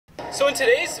So in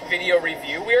today's video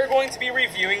review, we are going to be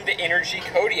reviewing the Inergy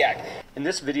Kodiak. In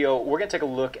this video, we're going to take a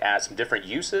look at some different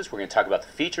uses. We're going to talk about the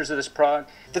features of this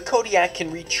product. The Kodiak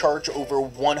can recharge over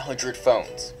 100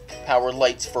 phones, power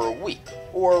lights for a week,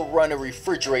 or run a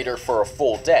refrigerator for a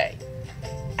full day.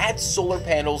 Add solar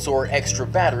panels or extra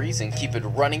batteries and keep it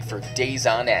running for days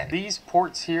on end. These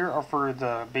ports here are for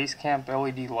the Basecamp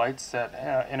LED lights that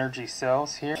Inergy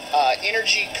sells here.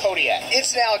 Inergy Kodiak.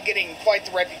 It's now getting quite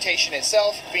the reputation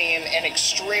itself, being an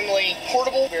extremely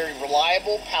portable, very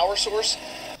reliable power source.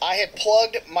 I have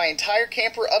plugged my entire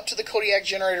camper up to the Kodiak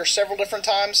generator several different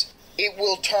times. It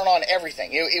will turn on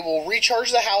everything. It will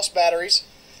recharge the house batteries.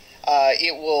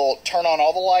 It will turn on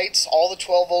all the lights, all the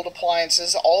 12-volt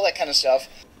appliances, all that kind of stuff.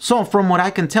 So from what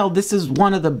I can tell, this is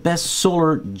one of the best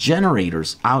solar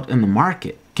generators out in the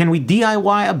market. Can we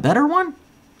DIY a better one?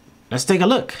 Let's take a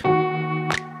look.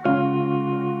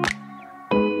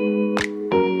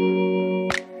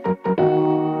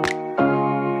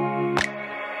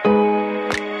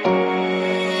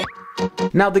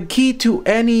 Now the key to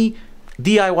any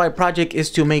DIY project is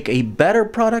to make a better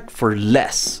product for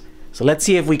less. So let's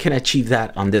see if we can achieve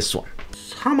that on this one.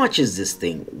 How much is this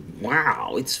thing?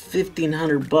 Wow, it's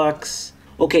 1,500 bucks.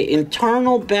 Okay,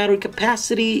 internal battery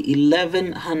capacity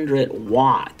 1,100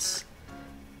 watts.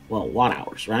 Well, watt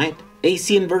hours, right?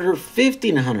 AC inverter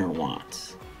 1,500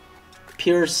 watts.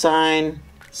 Pure sine.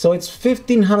 So it's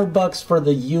 1,500 bucks for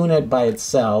the unit by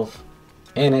itself,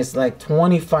 and it's like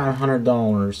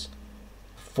 $2,500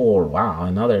 for, wow,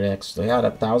 another extra. They had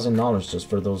 $1,000 just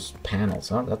for those panels,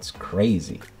 huh? That's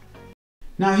crazy.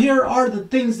 Now here are the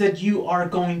things that you are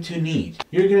going to need.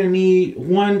 You're going to need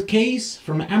one case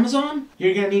from Amazon.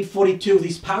 You're going to need 42 of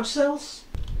these pouch cells.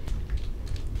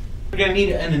 You're going to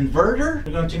need an inverter.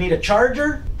 You're going to need a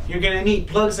charger. You're going to need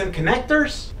plugs and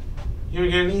connectors. You're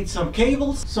going to need some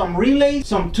cables, some relays,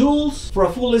 some tools. For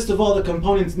a full list of all the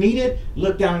components needed,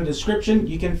 look down in the description.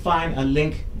 You can find a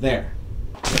link there.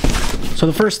 So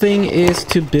the first thing is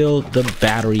to build the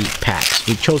battery packs.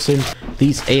 We've chosen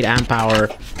these 8 amp hour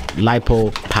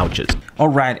LiPo pouches. All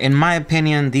right, in my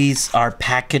opinion, these are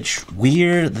packaged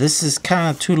weird. This is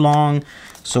kind of too long.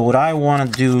 So what I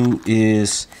want to do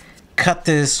is cut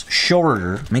this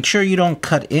shorter. Make sure you don't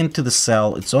cut into the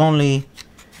cell. It's only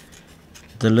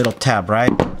the little tab,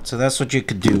 right? So that's what you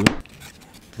could do.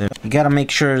 You got to make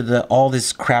sure that all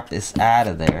this crap is out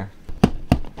of there.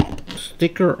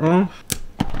 Sticker off.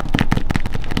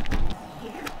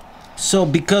 So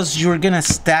because you're gonna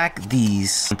stack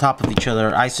these on top of each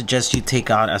other, I suggest you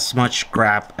take out as much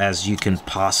scrap as you can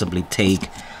possibly take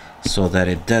so that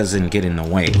it doesn't get in the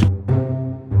way.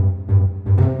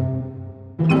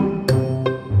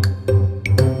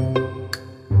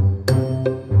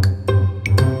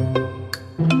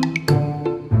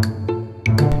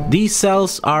 These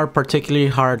cells are particularly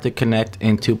hard to connect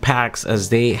into packs as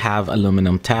they have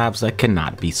aluminum tabs that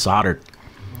cannot be soldered.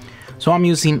 So I'm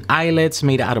using eyelets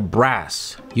made out of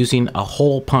brass, using a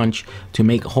hole punch to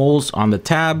make holes on the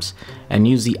tabs and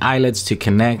use the eyelets to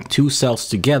connect 2 cells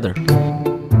together.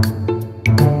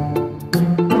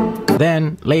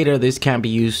 Then later this can be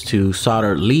used to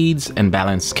solder leads and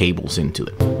balance cables into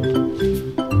it.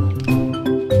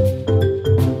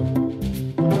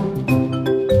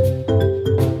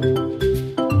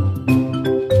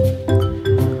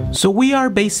 So we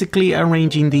are basically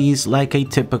arranging these like a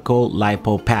typical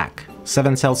LiPo pack.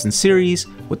 7 cells in series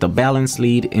with a balanced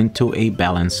lead into a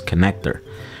balanced connector.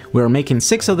 We're making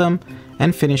 6 of them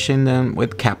and finishing them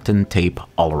with Captain tape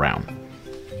all around.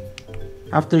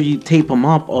 After you tape them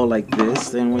up all like this,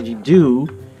 then what you do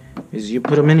is you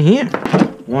put them in here.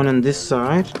 One on this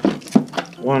side,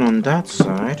 one on that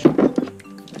side,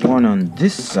 one on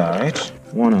this side,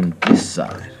 one on this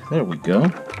side. There we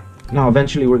go. Now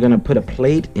eventually we're gonna put a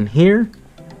plate in here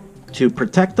to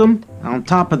protect them. On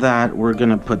top of that, we're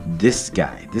gonna put this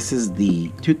guy. This is the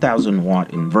 2000 watt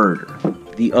inverter.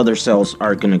 The other cells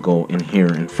are gonna go in here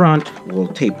in front. We'll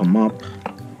tape them up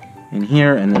in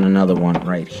here and then another one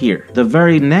right here. The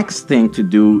very next thing to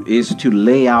do is to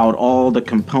lay out all the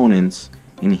components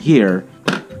in here.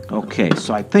 Okay,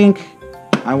 so I think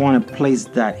I wanna place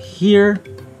that here.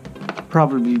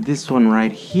 Probably this one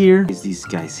right here. Is these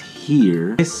guys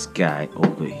here. This guy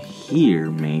over here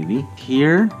maybe.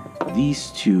 Here. These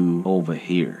 2 over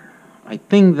here. I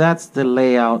think that's the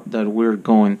layout that we're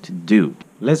going to do.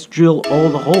 Let's drill all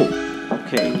the holes.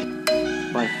 Okay,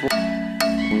 by 4,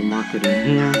 we mark it in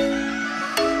here.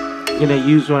 I'm gonna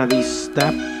use one of these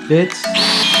step bits.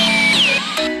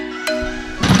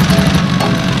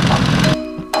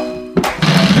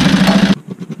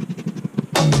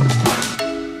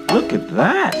 Look at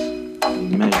that. We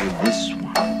measure this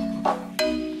one.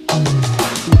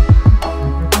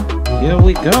 Here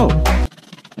we go.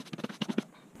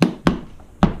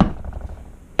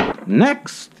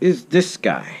 Next is this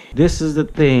guy. This is the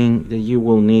thing that you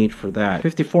will need for that.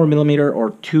 54mm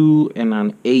or 2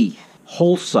 1/8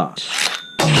 hole saw.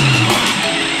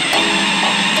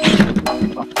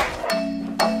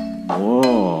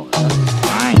 Whoa, that's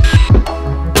fine.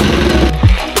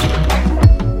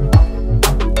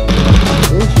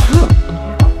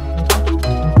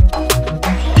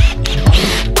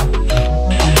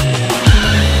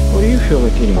 What do you feel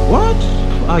like eating? What?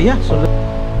 Oh yeah, so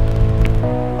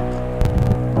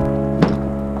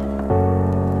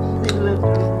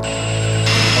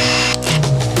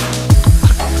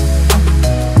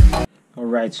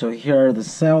alright, so here are the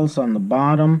cells on the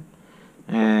bottom,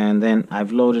 and then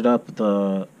I've loaded up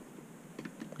the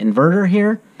inverter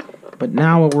here. But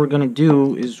now what we're gonna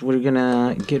do is we're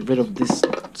gonna get rid of this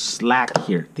slack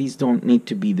here. These don't need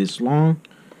to be this long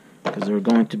because they're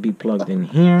going to be plugged in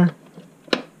here.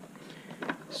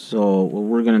 So what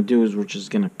we're gonna do is we're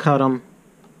just gonna cut them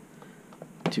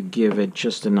to give it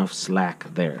just enough slack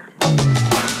there.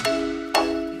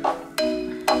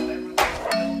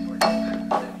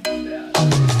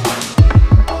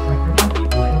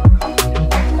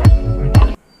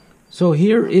 So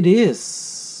here it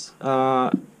is,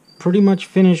 pretty much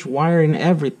finished wiring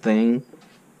everything.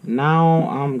 Now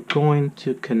I'm going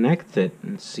to connect it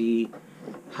and see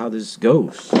how this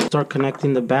goes. Start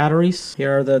connecting the batteries.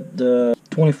 Here are the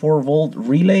 24-volt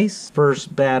relays.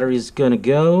 First battery is gonna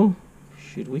go.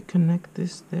 Should we connect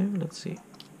this there? Let's see.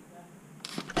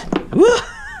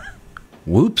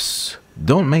 Whoops.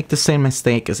 Don't make the same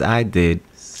mistake as I did.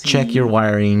 Check your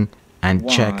wiring and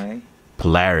check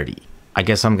polarity. I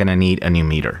guess I'm gonna need a new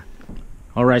meter.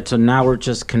 Alright, so now we're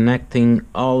just connecting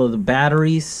all of the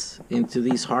batteries into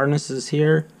these harnesses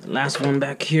here. Last one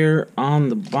back here on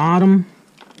the bottom.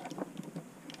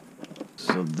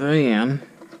 So then,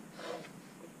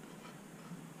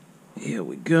 here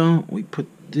we go. We put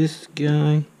this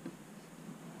guy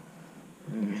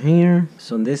in here.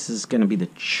 So this is gonna be the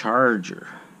charger.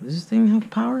 Does this thing have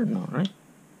power? No, right?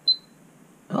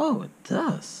 Oh, it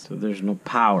does. So there's no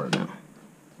power now.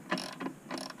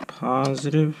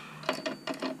 Positive.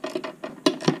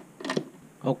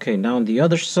 Okay, now on the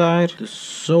other side, the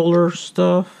solar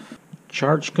stuff,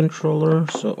 charge controller.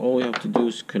 So all we have to do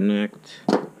is connect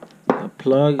a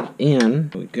plug in.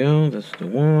 There we go, that's the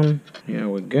one. Here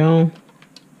we go.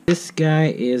 This guy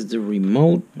is the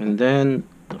remote, and then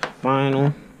the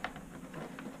final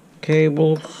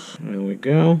cables. There we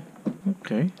go.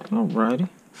 Okay, alrighty.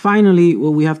 Finally,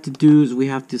 what we have to do is we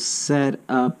have to set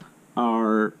up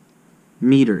our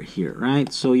meter here,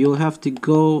 right? So you'll have to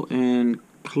go and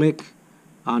click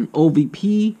on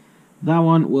OVP. That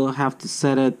one will have to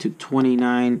set it to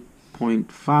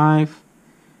 29.5.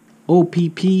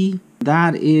 OPP,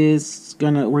 that is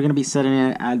we're gonna be setting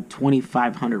it at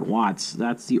 2500 watts.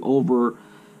 That's the over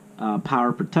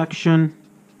power protection.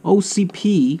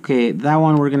 OCP, okay, that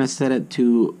one we're gonna set it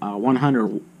to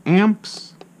 100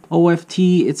 amps.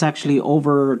 OFT, it's actually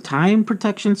over time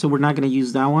protection, so we're not gonna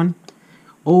use that one.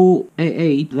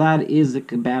 OAA, that is the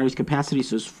battery's capacity,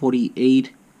 so it's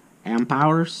 48 amp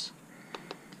hours.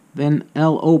 Then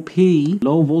LOP,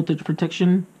 low voltage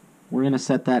protection, we're gonna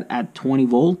set that at 20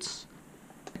 volts.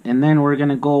 And then we're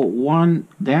gonna go one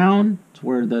down to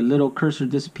where the little cursor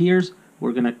disappears.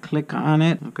 We're gonna click on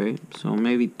it. Okay, so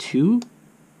maybe 2.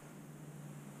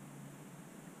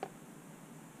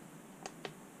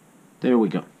 There we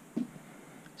go.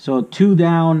 So 2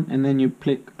 down, and then you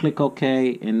click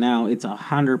OK, and now it's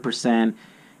 100%,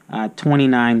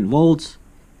 29 volts.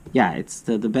 Yeah, it's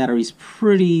the battery's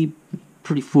pretty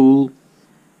full.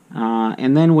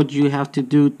 And then what you have to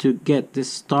do to get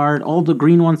this start, all the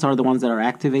green ones are the ones that are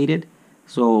activated.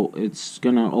 So it's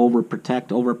gonna over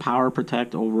power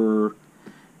protect, over,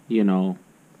 you know,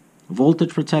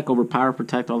 voltage protect, over power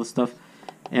protect, all the stuff.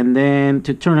 And then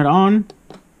to turn it on,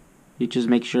 you just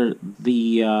make sure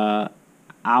the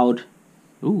out.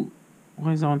 Ooh,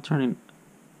 why is that one turning?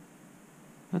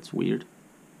 That's weird.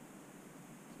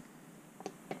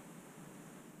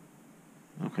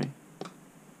 Okay,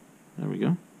 there we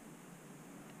go.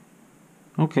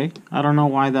 Okay, I don't know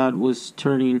why that was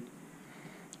turning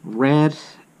red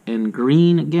and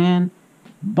green again,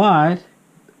 but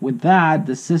with that,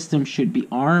 the system should be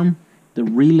armed. The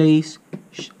relays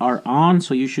are on,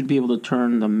 so you should be able to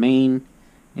turn the main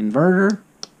inverter.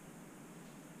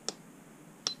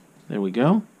 There we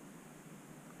go.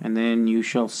 And then you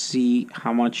shall see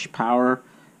how much power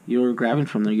you're grabbing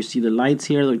from there. You see the lights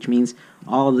here, which means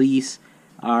all these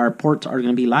ports are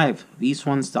going to be live. These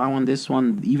ones, that one, this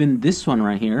one, even this one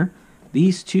right here.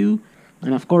 These two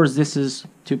And of course, this is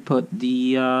to put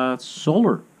the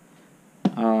solar.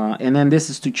 And then this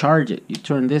is to charge it. You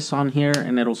turn this on here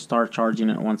and it'll start charging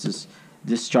it once it's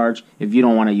discharged if you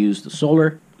don't want to use the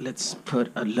solar. Let's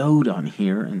put a load on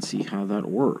here and see how that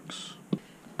works.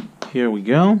 Here we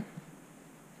go.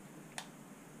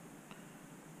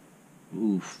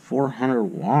 Ooh, 400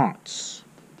 watts.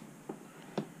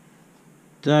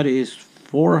 That is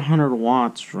 400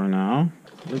 watts right now.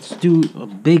 Let's do a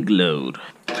big load.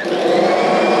 Okay.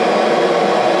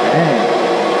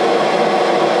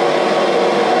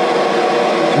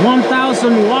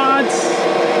 1,000 watts,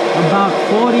 about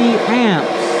 40 amps.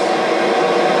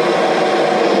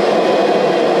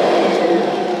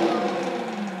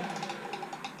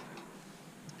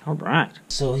 All right.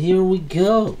 So here we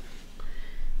go.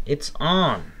 It's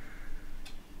on.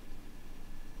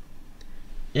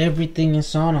 Everything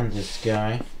is on this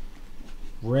guy.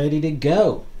 Ready to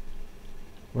go.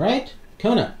 Right?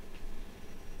 Kona?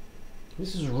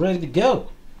 This is ready to go.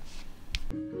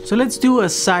 So let's do a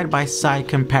side-by-side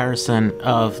comparison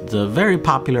of the very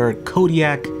popular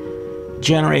Kodiak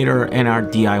generator and our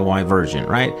DIY version,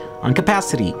 right? On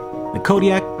capacity, the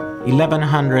Kodiak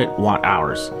 1100 watt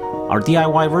hours. Our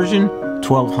DIY version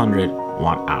 1200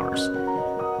 watt hours.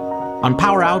 On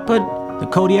power output, the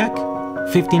Kodiak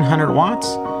 1500 watts.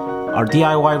 Our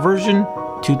DIY version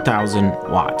 2000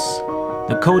 watts.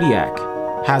 The Kodiak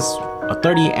has a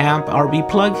 30 amp RB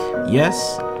plug,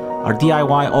 yes. Our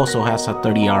DIY also has a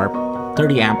 30 amp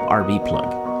RB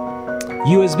plug.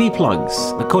 USB plugs,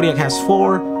 the Kodiak has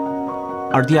 4,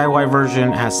 our DIY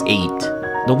version has 8.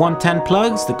 The 110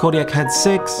 plugs, the Kodiak had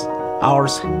 6,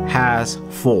 ours has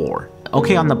 4.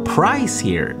 Okay, on the price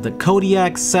here, the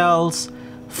Kodiak sells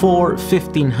for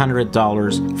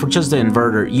 $1,500 for just the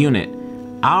inverter unit.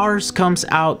 Ours comes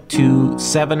out to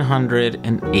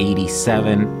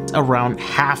 $787, around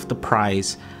half the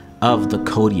price of the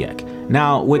Kodiak.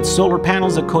 Now, with solar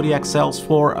panels, the Kodiak sells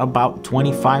for about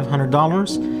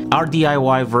 $2,500. Our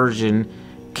DIY version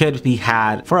could be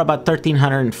had for about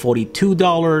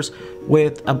 $1,342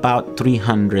 with about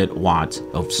 300 watts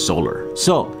of solar.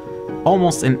 So,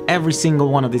 almost in every single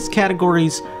one of these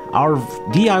categories, our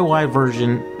DIY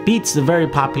version beats the very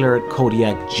popular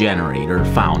Kodiak generator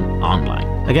found online.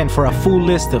 Again, for a full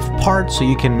list of parts so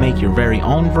you can make your very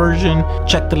own version,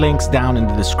 check the links down in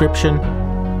the description.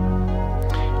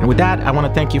 And with that, I want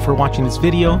to thank you for watching this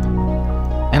video.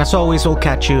 And as always, we'll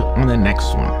catch you on the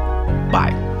next one.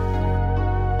 Bye.